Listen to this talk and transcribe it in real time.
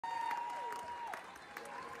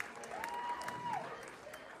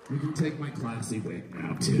You can take my classy wig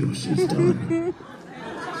now, too. She's done.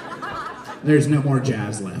 There's no more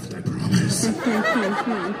jazz left, I promise.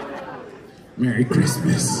 Merry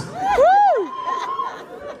Christmas.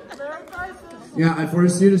 Yeah, I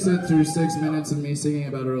forced you to sit through 6 minutes of me singing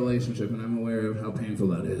about a relationship, and I'm aware of how painful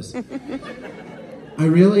that is. I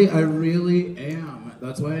really am.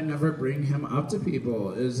 That's why I never bring him up to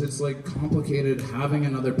people. It's like complicated having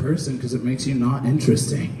another person because it makes you not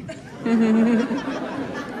interesting.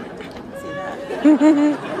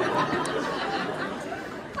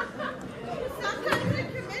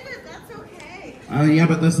 Yeah,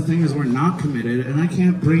 but that's the thing is we're not committed, and I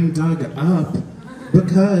can't bring Doug up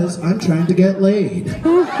because I'm trying to get laid. And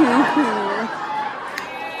when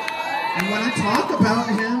I talk about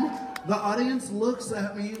him, the audience looks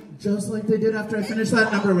at me just like they did after I finished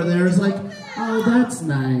that number where they was like, oh, that's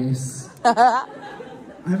nice.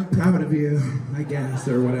 I'm proud of you, I guess,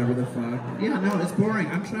 or whatever the fuck. Yeah, no, it's boring.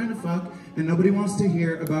 I'm trying to fuck, and nobody wants to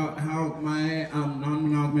hear about how my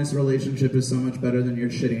non-monogamous relationship is so much better than your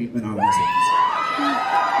shitty monogamous ones.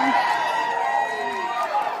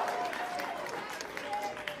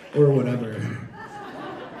 Or whatever.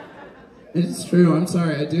 It's true. I'm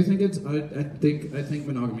sorry. I do think it's. I think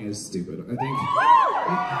monogamy is stupid. I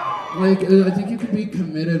think you can be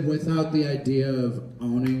committed without the idea of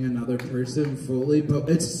owning another person fully. But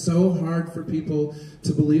it's so hard for people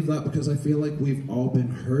to believe that because I feel like we've all been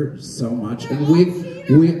hurt so much, and we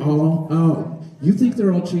all. Oh, you think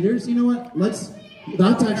they're all cheaters? You know what?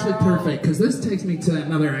 That's actually perfect because this takes me to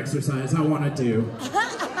another exercise I want to do.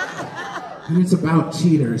 And it's about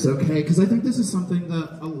cheaters, okay? Because I think this is something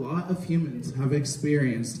that a lot of humans have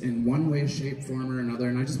experienced in one way, shape, form, or another.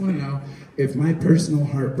 And I just want to know if my personal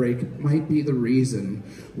heartbreak might be the reason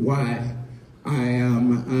why I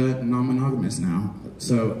am non-monogamous now.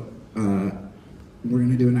 So, we're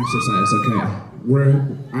going to do an exercise, okay?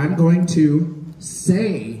 I'm going to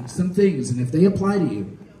say some things, and if they apply to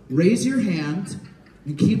you, raise your hand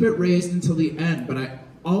and keep it raised until the end. But I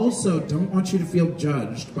also don't want you to feel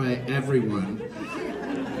judged by everyone.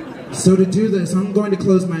 So to do this, I'm going to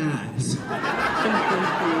close my eyes.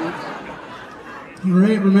 All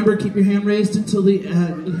right, remember, keep your hand raised until the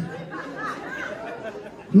end.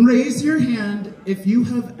 Raise your hand if you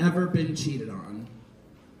have ever been cheated on.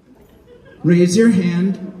 Raise your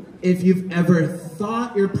hand if you've ever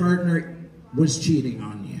thought your partner was cheating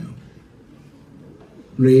on you.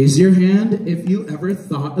 Raise your hand if you ever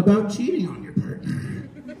thought about cheating on your partner.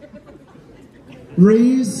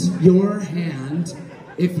 Raise your hand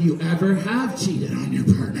if you ever have cheated on your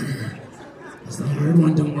partner. It's the hard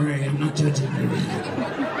one, don't worry, I'm not judging you.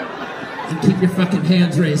 And keep your fucking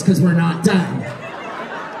hands raised because we're not done.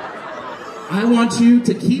 I want you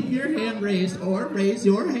to keep your hand raised or raise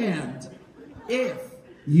your hand if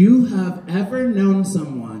you have ever known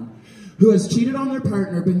someone who has cheated on their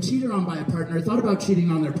partner, been cheated on by a partner, thought about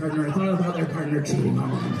cheating on their partner, or thought about their partner cheating on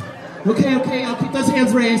them. Okay, I'll keep those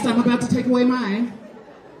hands raised. I'm about to take away mine.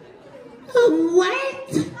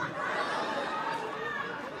 What?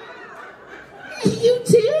 You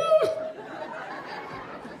too?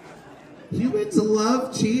 Humans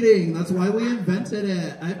love cheating. That's why we invented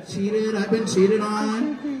it. I've cheated. I've been cheated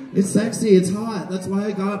on. It's sexy. It's hot. That's why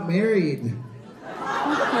I got married.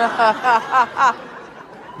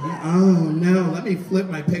 Oh no, let me flip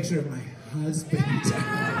my picture of my husband.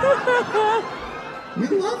 We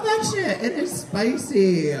love that shit. It is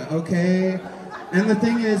spicy, okay? And the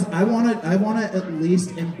thing is, I wanna at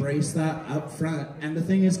least embrace that up front. And the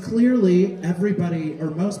thing is, clearly everybody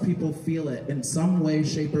or most people feel it in some way,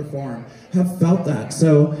 shape, or form. Have felt that.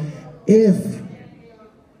 So if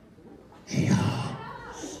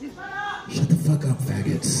shut the fuck up,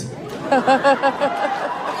 faggots.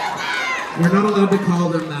 We're not allowed to call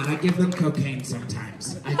them that. I give them cocaine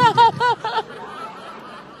sometimes.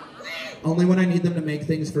 Only when I need them to make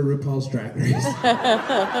things for RuPaul's Drag Race.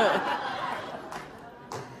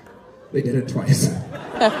 They did it twice.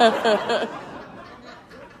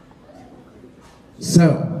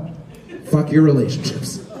 So, fuck your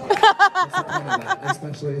relationships. That's the point of that.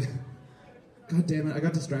 Especially, god damn it, I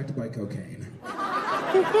got distracted by cocaine.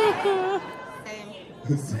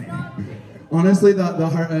 Same. Honestly,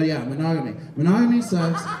 monogamy. Monogamy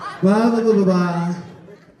sucks. Blah, blah, blah, blah, blah.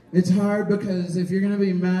 It's hard because if you're gonna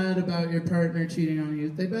be mad about your partner cheating on you,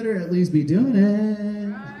 they better at least be doing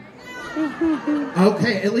it.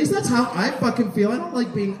 Okay, at least that's how I fucking feel. I don't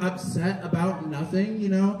like being upset about nothing, you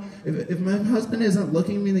know? If my husband isn't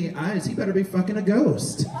looking me in the eyes, he better be fucking a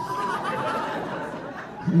ghost.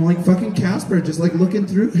 I'm like fucking Casper, just like looking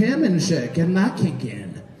through him and shit, getting that kink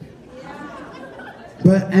in.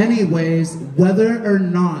 But anyways, whether or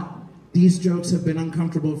not these jokes have been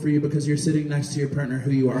uncomfortable for you because you're sitting next to your partner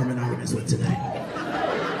who you are monogamous with today.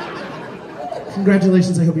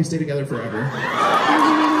 Congratulations, I hope you stay together forever.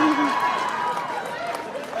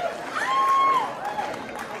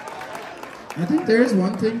 I think there is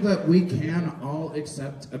one thing that we can all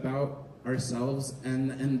accept about ourselves,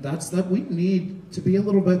 and that's that we need to be a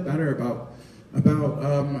little bit better about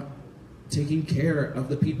taking care of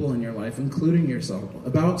the people in your life, including yourself,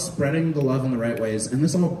 about spreading the love in the right ways. And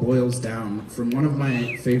this all boils down from one of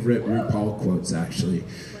my favorite RuPaul quotes, actually.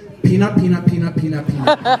 Peanut, peanut, peanut, peanut, peanut,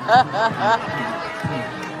 peanut,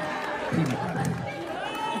 peanut butter.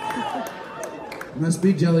 Must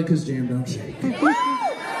be jelly because jam don't shake.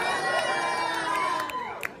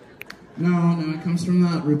 No, it comes from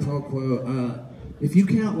that RuPaul quote. If you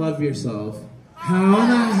can't love yourself, how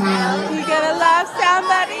the hell you gonna love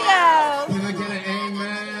somebody else? Can I get an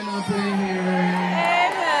amen up in here?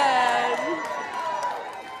 Amen.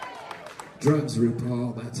 Drugs,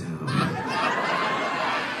 RuPaul, that's how.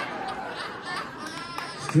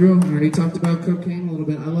 It's true, I already talked about cocaine a little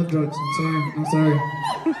bit. I love drugs, I'm sorry.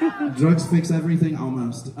 Drugs fix everything,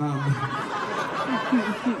 almost.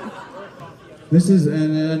 This is,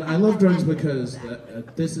 and I love drugs because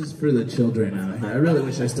this is for the children out here. I really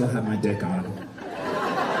wish I still had my dick on them.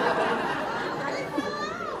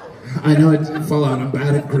 I know it didn't fall out, I'm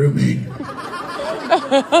bad at grooming.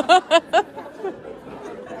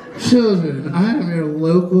 Children, I am your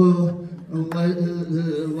local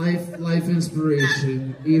life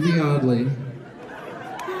inspiration, Yvie Oddly.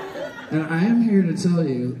 And I am here to tell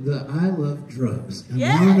you that I love drugs. And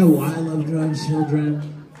yes. You wanna know why I love drugs, children?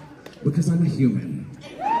 Because I'm a human.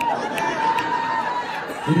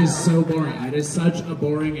 It is so boring. It is such a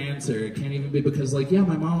boring answer. It can't even be because, like, yeah,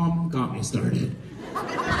 my mom got me started.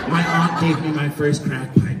 My aunt gave me my first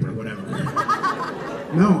crack pipe or whatever.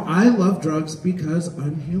 No, I love drugs because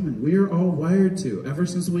I'm human. We are all wired to. Ever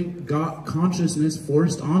since we got consciousness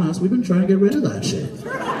forced on us, we've been trying to get rid of that shit.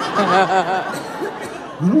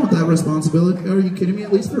 I don't want that responsibility. Are you kidding me?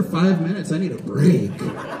 At least for 5 minutes, I need a break.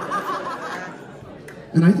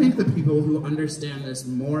 And I think the people who understand this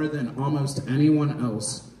more than almost anyone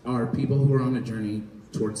else are people who are on a journey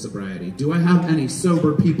towards sobriety. Do I have any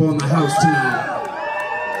sober people in the house tonight?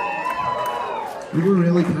 You were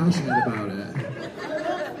really passionate about it.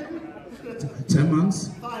 10 months?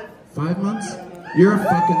 5 months? You're a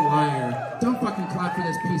fucking liar. Don't fucking clap for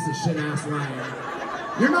this piece of shit ass liar.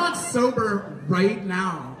 You're not sober right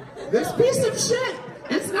now. This piece of shit!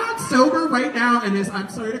 It's not sober right now, and I'm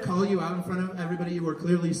sorry to call you out in front of everybody. You were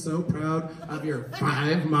clearly so proud of your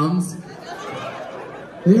 5 months.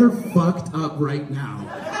 They are fucked up right now.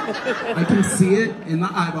 I can see it in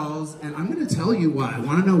the eyeballs, and I'm gonna tell you why.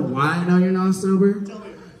 Want to know why I know you're not sober?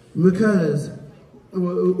 Because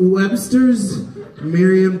Webster's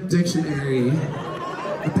Merriam Dictionary,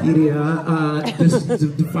 Wikipedia, this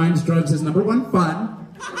defines drugs as number 1, fun.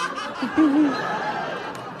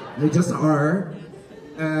 They just are.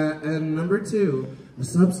 And number 2, a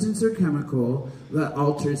substance or chemical that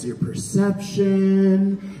alters your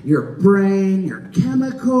perception, your brain, your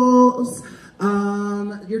chemicals,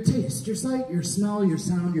 your taste, your sight, your smell, your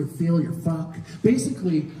sound, your feel, your fuck.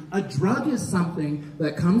 Basically, a drug is something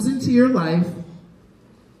that comes into your life.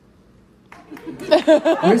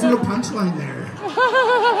 There's no punchline there.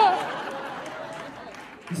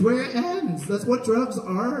 It's where it ends. That's what drugs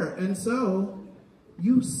are. And so,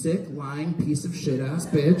 you sick, lying piece of shit ass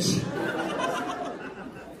bitch.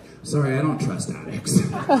 Sorry, I don't trust addicts.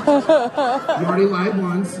 You already lied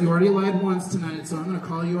once tonight, so I'm gonna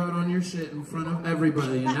call you out on your shit in front of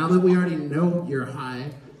everybody. And now that we already know you're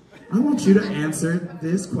high, I want you to answer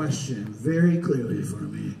this question very clearly for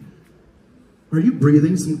me. Are you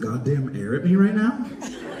breathing some goddamn air at me right now?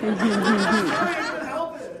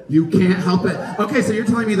 You can't help it. Okay, so you're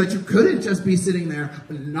telling me that you couldn't just be sitting there,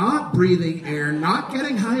 not breathing air, not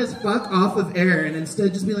getting high as fuck off of air, and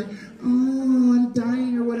instead just be like, oh, I'm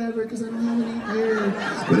dying or whatever because I don't have any air.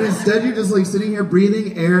 But instead you're just like sitting here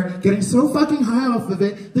breathing air, getting so fucking high off of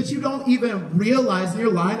it that you don't even realize, and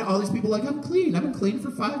you're lying to all these people like, I'm clean. I've been clean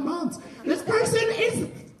for 5 months. This person is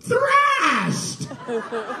thrashed.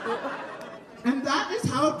 And that is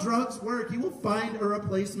how drugs work. You will find a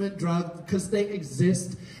replacement drug because they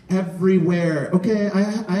exist everywhere. Okay, I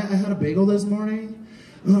had a bagel this morning,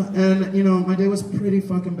 and you know, my day was pretty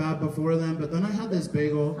fucking bad before then, but then I had this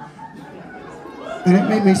bagel, and it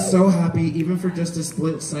made me so happy, even for just a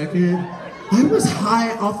split second. I was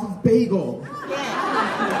high off of bagel.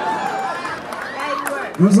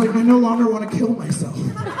 I was like, I no longer want to kill myself.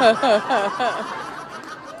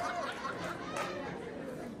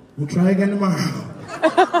 We'll try again tomorrow.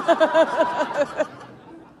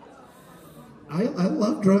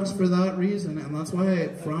 love drugs for that reason, and that's why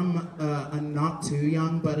from a not too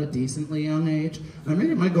young but a decently young age, I made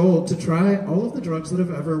it my goal to try all of the drugs that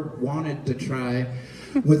I've ever wanted to try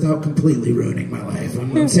without completely ruining my life.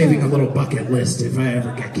 I'm saving a little bucket list if I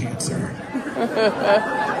ever get cancer.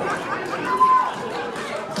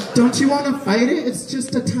 Don't you want to fight it? It's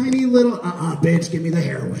just a tiny little, bitch, give me the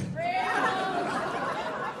heroin.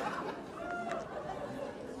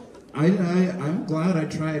 I'm glad I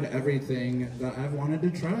tried everything that I've wanted to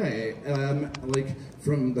try. Like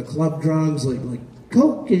from the club drugs, like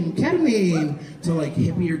coke and ketamine, to like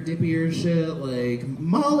hippier dippier shit like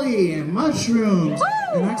Molly and mushrooms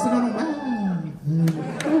and accidental meth.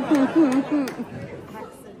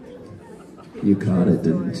 You caught it,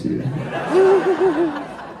 didn't you?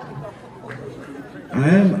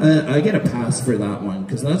 I get a pass for that one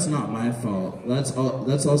because that's not my fault. That's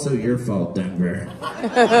also your fault, Denver.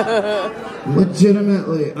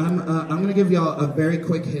 Legitimately, I'm gonna give y'all a very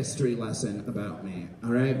quick history lesson about me.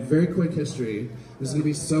 All right, very quick history. This is gonna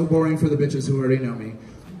be so boring for the bitches who already know me.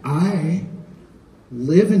 I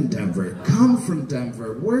live in Denver, come from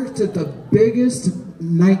Denver, worked at the biggest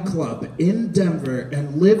nightclub in Denver,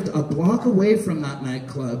 and lived a block away from that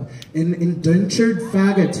nightclub in indentured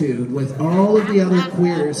faggitude with all of the other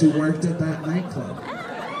queers who worked at that nightclub.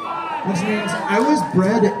 Which means I was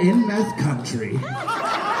bred in meth country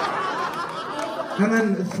and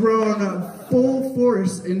then thrown full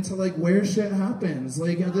force into like where shit happens.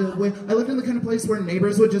 Like I lived in the kind of place where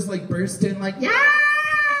neighbors would just like burst in like, yeah!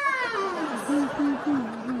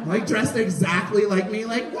 Like dressed exactly like me,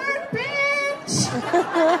 like, what, bitch?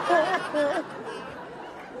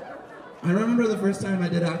 I remember the first time I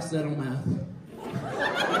did accidental math.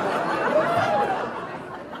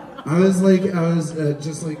 I was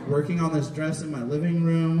just like working on this dress in my living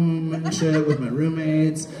room and shit with my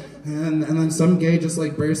roommates, and then some gay just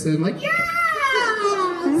like burst in like, yes!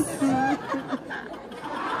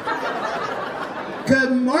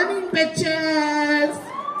 Good morning, bitches!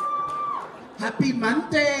 Happy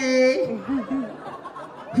Monday!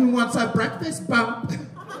 Who wants a breakfast bump?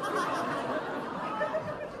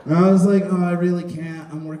 And I was like, oh, I really can't.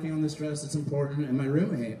 I'm working on this dress. It's important. And my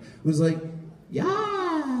roommate was like,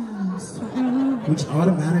 yes! Which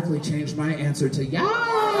automatically changed my answer to yes!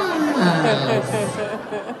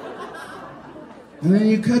 And then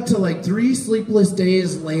you cut to like 3 sleepless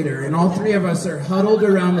days later, and all 3 of us are huddled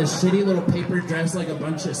around this shitty little paper dress like a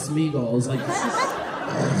bunch of Smeagol's. Like,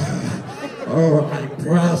 oh, my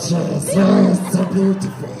precious, oh, so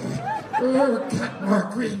beautiful. Oh, cut more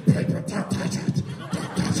green paper, don't touch it,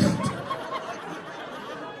 don't touch it.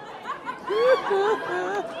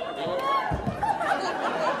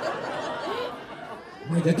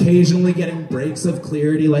 Like occasionally getting breaks of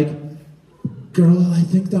clarity like, girl, I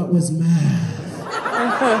think that was math.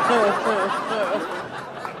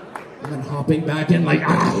 And then hopping back in like,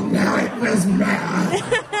 I know it was math.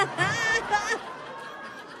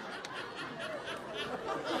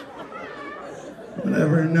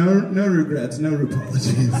 Whatever, no regrets, no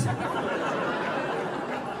apologies.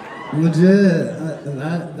 Legit,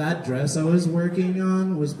 that dress I was working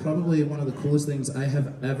on was probably one of the coolest things I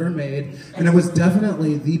have ever made, and it was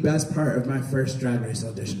definitely the best part of my first Drag Race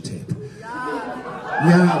audition tape.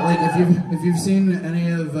 Yeah, like if you've seen any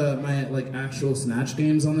of my like actual Snatch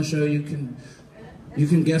games on the show, you can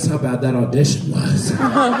guess how bad that audition was.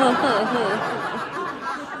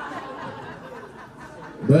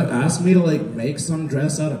 But ask me to like make some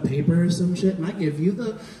dress out of paper or some shit, and I give you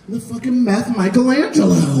the fucking meth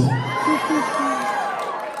Michelangelo.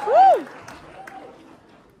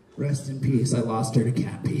 Rest in peace. I lost her to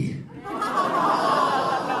cat pee.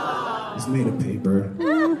 It's made of paper.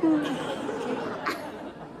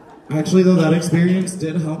 Actually, though, that experience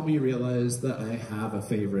did help me realize that I have a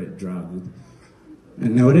favorite drug,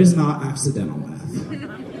 and no, it is not accidental meth.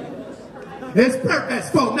 It's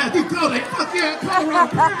purposeful meth. You call it fucking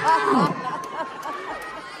Colorado.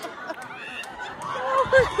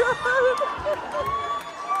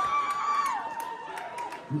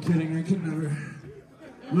 I'm kidding, I can never.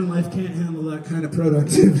 My life can't handle that kind of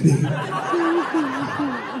productivity.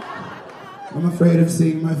 I'm afraid of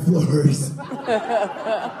seeing my floors.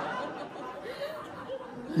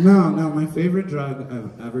 No, my favorite drug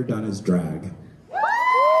I've ever done is drag.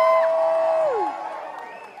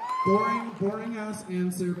 Boring ass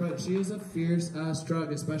answer, but she is a fierce ass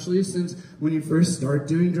drug, especially since when you first start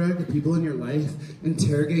doing drag, the people in your life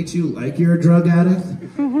interrogate you like you're a drug addict.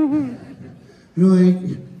 You're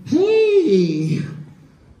like, hey,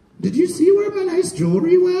 did you see where my nice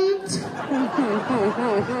jewelry went?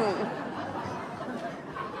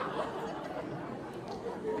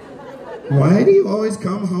 Why do you always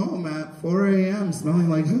come home at 4 a.m. smelling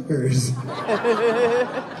like hookers.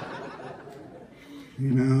 You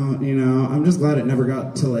know, I'm just glad it never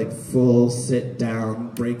got to like full sit down,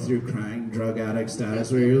 breakthrough crying drug addict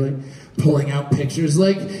status where you're like pulling out pictures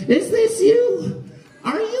like, is this you?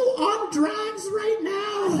 Are you on drugs right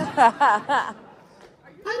now?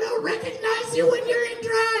 I don't recognize you when you're in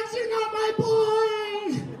drugs. You're not my boy.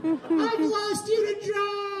 I've lost you to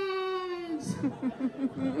drugs.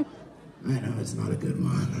 I know it's not a good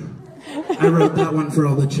one. I wrote that one for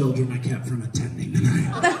all the children I kept from attending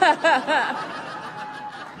tonight.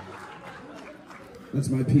 That's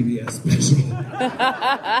my PBS special.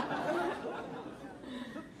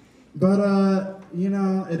 But, you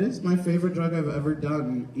know, it is my favorite drug I've ever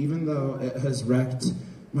done, even though it has wrecked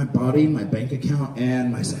my body, my bank account, and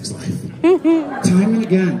my sex life. Time and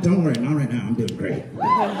again. Don't worry, not right now. I'm doing great. A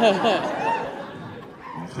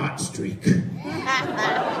hot streak.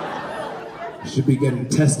 Should be getting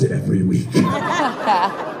tested every week.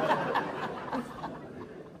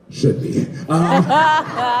 Should be.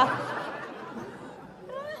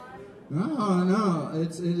 No.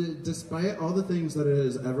 Despite all the things that it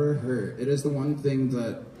has ever hurt, it is the one thing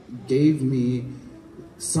that gave me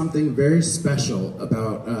something very special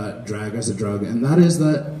about drag as a drug, and that is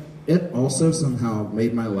that it also somehow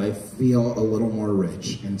made my life feel a little more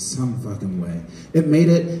rich in some fucking way. It made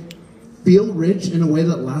it feel rich in a way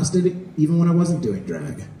that lasted even when I wasn't doing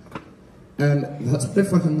drag. And that's what I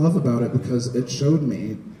fucking love about it, because it showed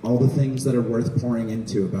me all the things that are worth pouring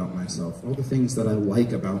into about myself, all the things that I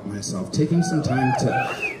like about myself, taking some time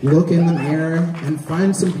to look in the mirror and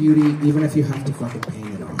find some beauty, even if you have to fucking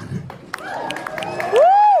paint it on.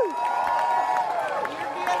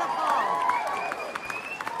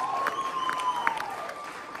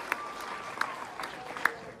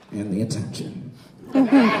 And the attention.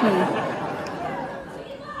 Thank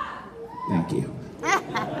you.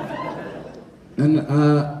 And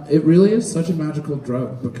it really is such a magical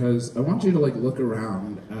drug, because I want you to like look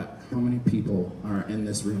around at how many people are in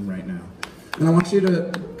this room right now. And I want you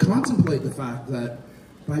to contemplate the fact that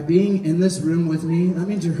by being in this room with me, that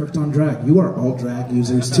means you're hooked on drag. You are all drag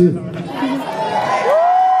users too.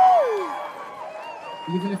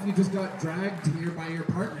 Even if you just got dragged here by your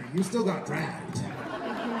partner, you still got dragged.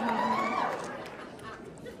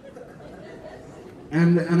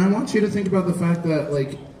 And I want you to think about the fact that,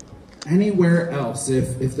 like, anywhere else,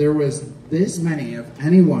 if there was this many of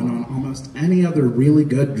anyone on almost any other really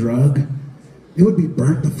good drug, it would be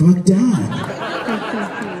burnt the fuck down.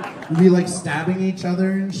 We'd be, like, stabbing each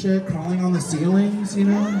other and shit, crawling on the ceilings, you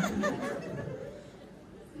know?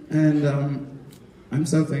 And, I'm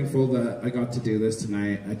so thankful that I got to do this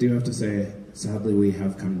tonight. I do have to say, sadly, we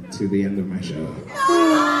have come to the end of my show.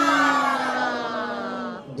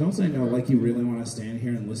 Don't say no like you really want to stand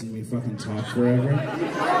here and listen to me fucking talk forever.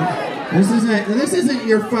 This isn't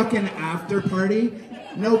your fucking after party.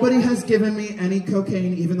 Nobody has given me any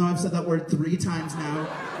cocaine, even though I've said that word 3 times now.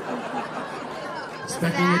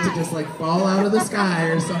 Expecting it to just like fall out of the sky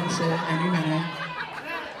or some shit any minute.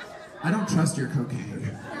 I don't trust your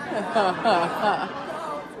cocaine.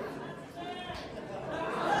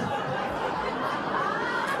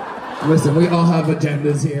 Listen, we all have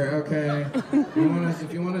agendas here, okay? If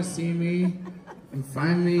you wanna see me and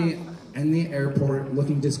find me in the airport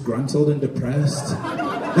looking disgruntled and depressed,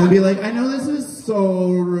 and be like, I know this is so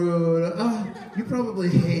rude. You probably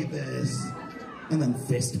hate this. And then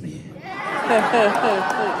fist me.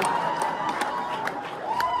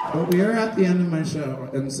 But we are at the end of my show,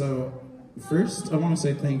 and so first I want to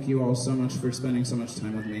say thank you all so much for spending so much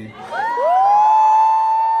time with me.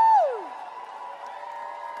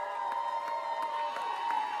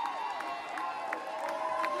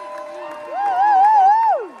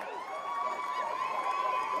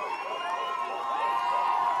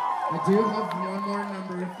 I do have one more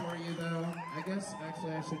number for you, though. I guess,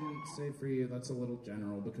 actually, I shouldn't say for you. That's a little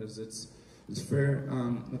general, because it's for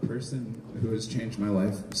the person who has changed my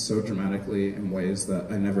life so dramatically in ways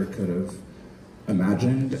that I never could have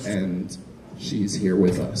imagined, and she's here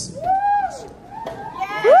with us.